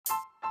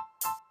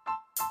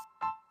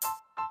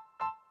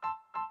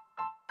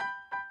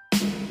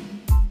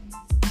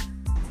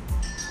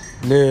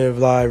Live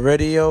Live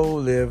Radio,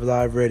 Live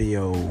Live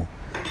Radio.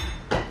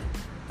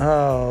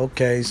 Oh,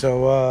 okay.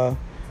 So,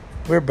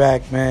 we're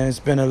back, man.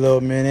 It's been a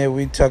little minute.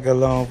 We took a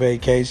long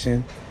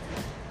vacation.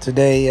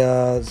 Today,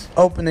 is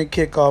opening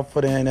kickoff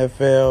for the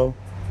NFL.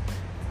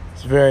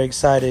 It's very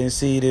exciting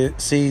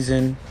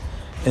season.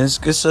 And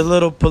it's a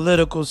little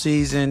political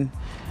season.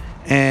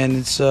 And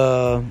it's,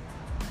 a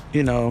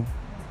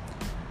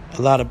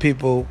lot of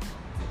people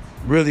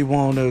really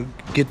want to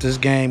get this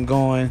game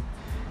going.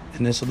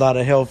 And there's a lot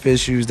of health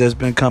issues that's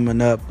been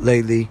coming up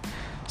lately.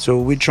 So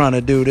what we're trying to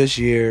do this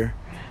year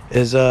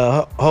is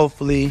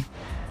hopefully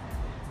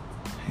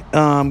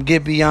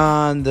get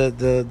beyond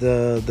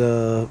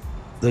the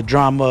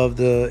drama of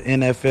the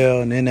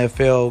NFL and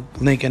NFL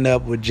linking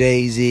up with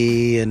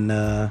Jay-Z. And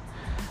I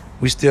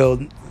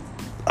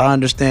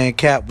understand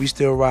Cap. We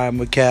still riding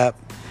with Cap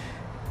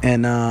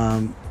and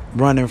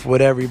running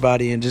with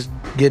everybody and just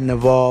getting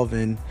involved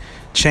and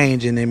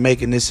changing and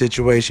making this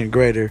situation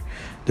greater.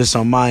 Just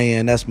on my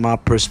end, that's my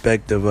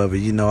perspective of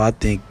it. I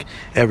think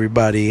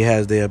everybody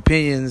has their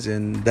opinions,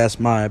 and that's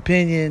my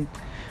opinion.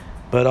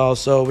 But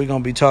also, we're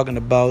going to be talking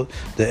about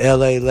the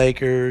L.A.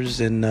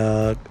 Lakers and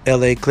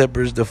L.A.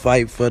 Clippers, the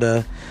fight for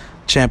the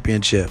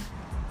championship.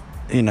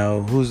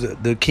 Who's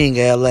the king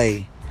of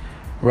L.A.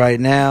 right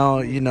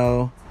now,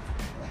 the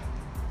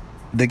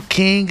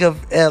king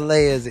of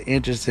L.A. is an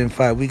interesting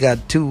fight. We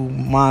got two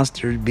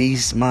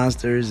beast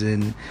monsters,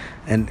 and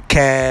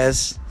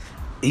Cass.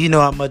 You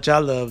know how much I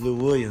love Lou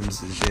Williams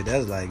and shit.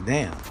 That's like,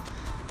 damn.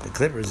 The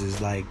Clippers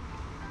is like,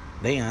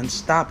 they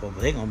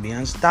unstoppable. They gonna be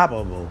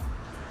unstoppable.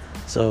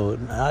 So,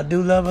 I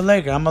do love a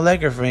Laker. I'm a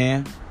Laker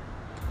fan.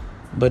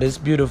 But it's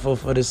beautiful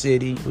for the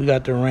city. We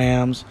got the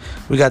Rams.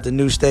 We got the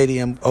new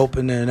stadium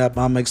opening up.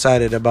 I'm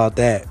excited about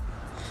that.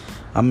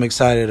 I'm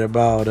excited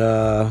about,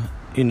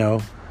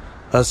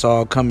 us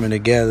all coming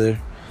together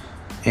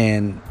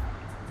and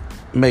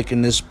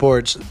making this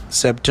sports.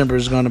 September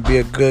is going to be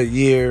a good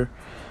year.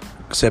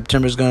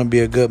 September is going to be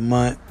a good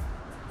month.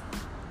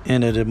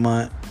 End of the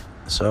month.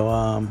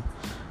 So,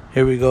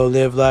 here we go.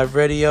 Live Live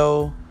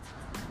Radio.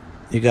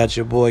 You got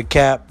your boy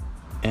Cap.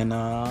 And,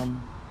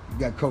 you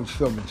got Coach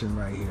Philbinson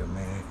right here,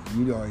 man.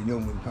 You already know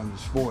when it comes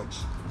to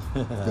sports.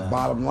 The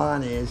bottom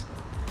line is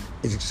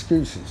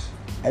excuses.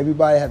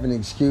 Everybody have an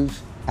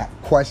excuse, a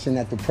question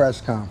at the press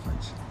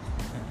conference.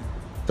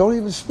 Don't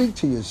even speak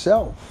to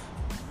yourself.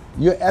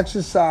 Your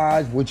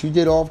exercise, what you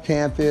did off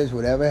campus,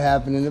 whatever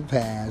happened in the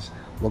past,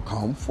 will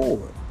come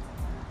forward.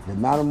 The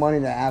amount of money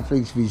that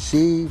athletes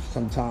receive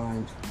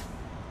sometimes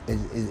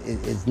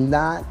is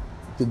not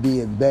to be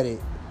embedded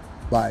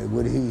by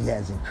what he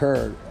has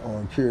incurred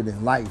or incurred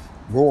in life,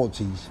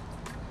 royalties.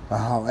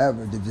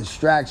 However, the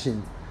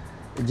distraction,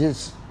 it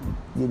just,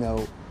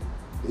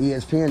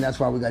 ESPN, that's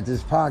why we got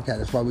this podcast,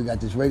 that's why we got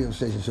this radio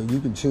station, so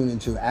you can tune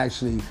into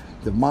actually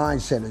the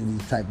mindset of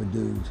these type of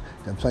dudes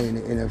that play in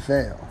the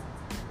NFL.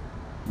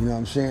 You know what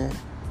I'm saying?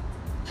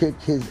 Kick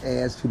his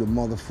ass to the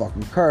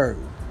motherfucking curb.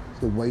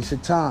 It's a waste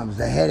of time. It's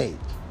a headache.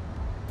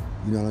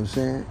 You know what I'm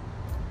saying?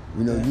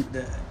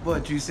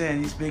 What you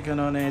saying? You speaking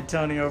on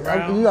Antonio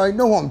Brown? You already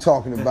know what I'm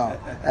talking about.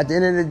 At the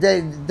end of the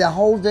day, the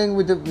whole thing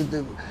with the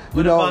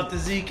what about the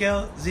Zeke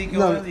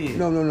Elliott?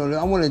 No.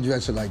 I want to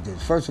address it like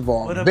this. First of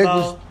all,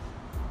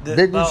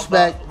 big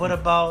respect. What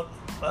about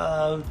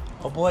a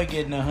boy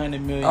getting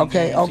 $100 million?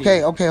 Okay.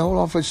 Hold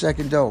on for a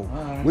second, though.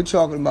 Right. We're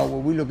talking about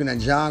what we're looking at.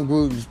 John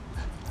Gruden's,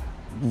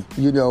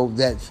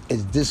 that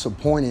is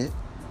disappointed.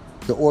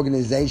 The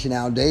organization,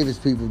 Al Davis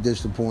people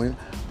disappointed.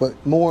 But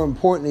more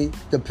importantly,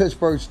 the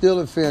Pittsburgh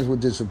Steelers fans were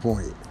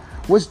disappointed.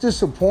 What's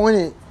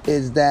disappointed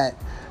is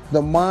that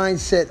the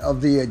mindset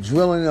of the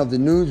drilling of the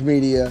news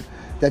media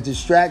that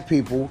distract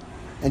people,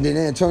 and then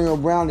Antonio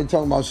Brown, they're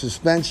talking about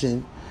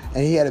suspension,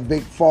 and he had a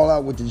big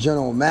fallout with the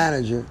general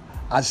manager.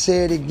 I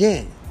say it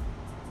again.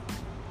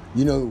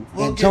 We'll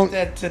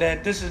get to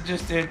that. This is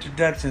just the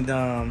introduction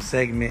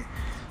segment.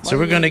 So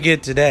we're going to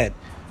get to that.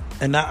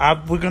 And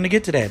we're going to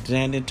get to that,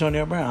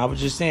 Antonio Brown. I was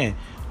just saying,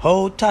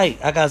 hold tight.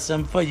 I got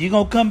something for you. You're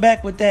going to come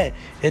back with that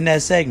in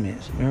that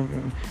segment.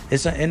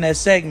 In that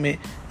segment,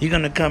 you're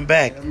going to come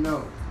back.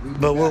 No,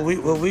 but what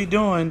we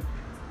doing,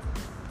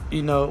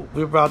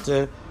 we're about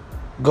to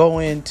go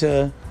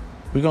into,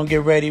 we're going to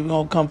get ready. We're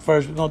going to come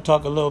first. We're going to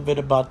talk a little bit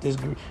about this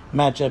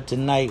matchup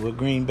tonight with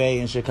Green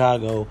Bay and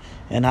Chicago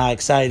and how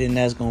exciting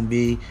that's going to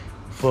be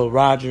for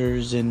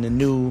Rodgers and the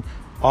new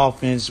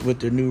offense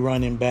with the new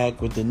running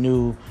back, with the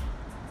new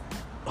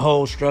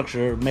whole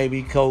structure,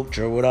 maybe coach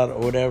or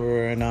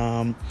whatever.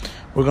 And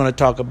we're going to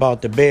talk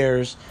about the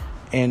Bears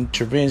and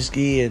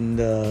Trubisky and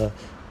the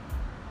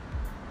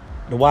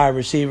wide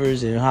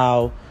receivers and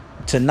how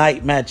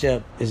tonight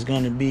matchup is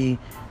going to be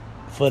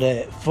for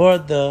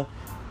the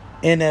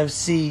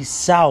NFC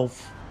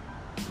South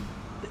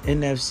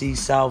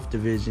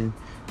division,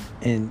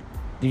 and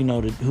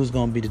who's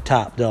going to be the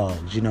top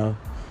dogs.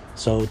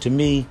 So to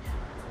me,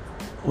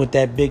 with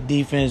that big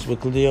defense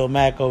with Khalil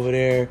Mack over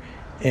there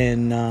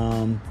and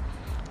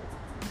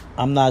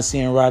I'm not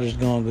seeing Rodgers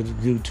going to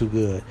do too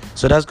good.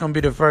 So that's going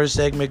to be the first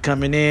segment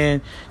coming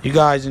in. You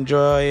guys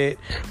enjoy it.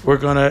 We're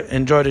going to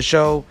enjoy the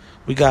show.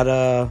 We got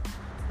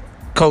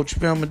Coach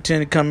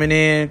Filmerton coming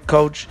in.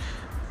 Coach,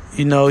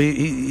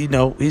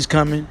 he's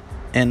coming.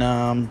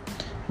 And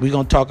we're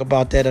going to talk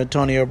about that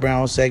Antonio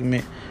Brown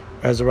segment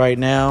as of right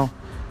now.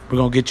 We're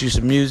going to get you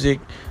some music.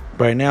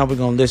 Right now, we're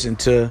going to listen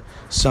to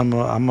I'm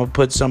going to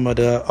put some of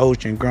the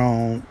Ocean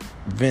Grown,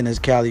 Venice,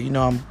 Cali. I'm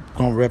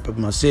going to rep up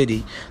my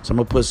city. So I'm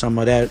going to put some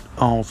of that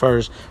on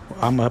first.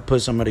 I'm going to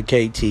put some of the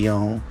KT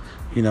on.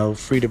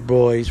 Free the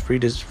boys, free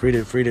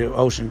the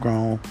Ocean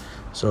Grown.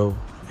 So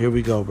here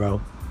we go, bro.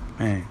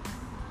 Man.